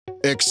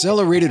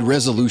Accelerated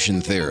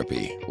Resolution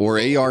Therapy, or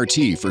ART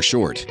for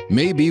short,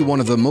 may be one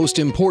of the most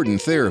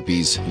important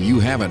therapies you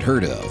haven't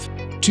heard of.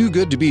 Too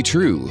Good to Be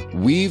True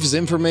weaves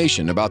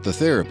information about the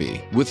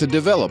therapy with the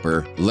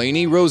developer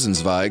Laney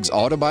Rosenzweig's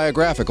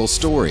autobiographical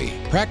story.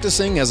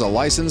 Practicing as a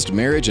licensed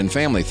marriage and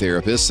family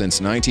therapist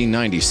since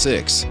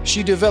 1996,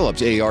 she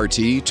developed ART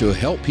to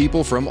help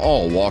people from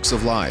all walks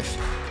of life.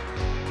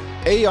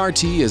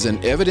 ART is an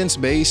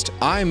evidence-based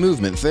eye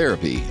movement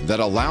therapy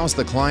that allows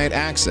the client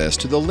access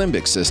to the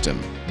limbic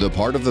system, the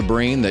part of the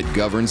brain that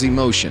governs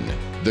emotion.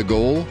 The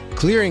goal?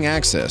 Clearing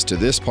access to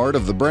this part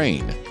of the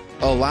brain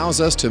allows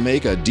us to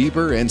make a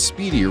deeper and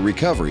speedier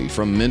recovery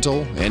from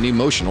mental and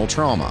emotional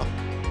trauma.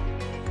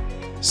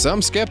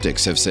 Some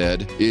skeptics have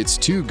said it's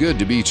too good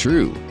to be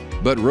true,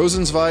 but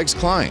Rosenzweig's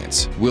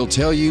clients will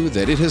tell you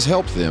that it has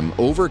helped them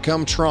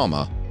overcome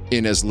trauma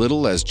in as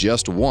little as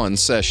just one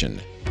session.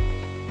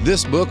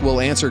 This book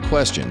will answer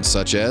questions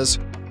such as: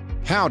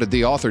 how did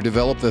the author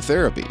develop the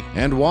therapy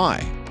and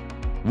why?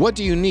 What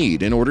do you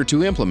need in order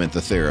to implement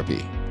the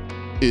therapy?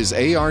 Is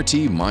ART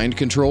mind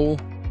control?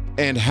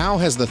 And how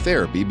has the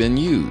therapy been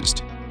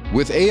used?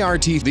 With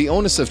ART, the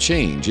onus of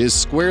change is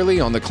squarely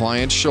on the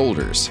client's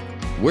shoulders,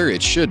 where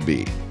it should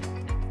be.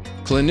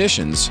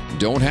 Clinicians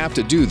don't have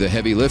to do the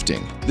heavy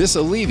lifting. This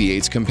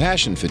alleviates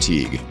compassion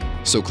fatigue,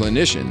 so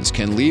clinicians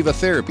can leave a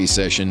therapy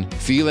session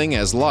feeling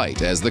as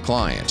light as the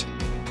client.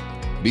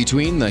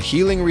 Between the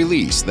healing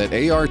release that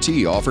ART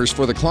offers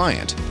for the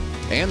client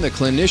and the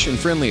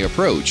clinician-friendly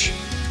approach,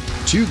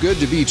 Too Good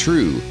to Be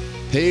True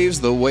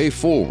paves the way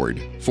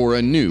forward for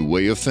a new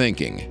way of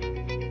thinking.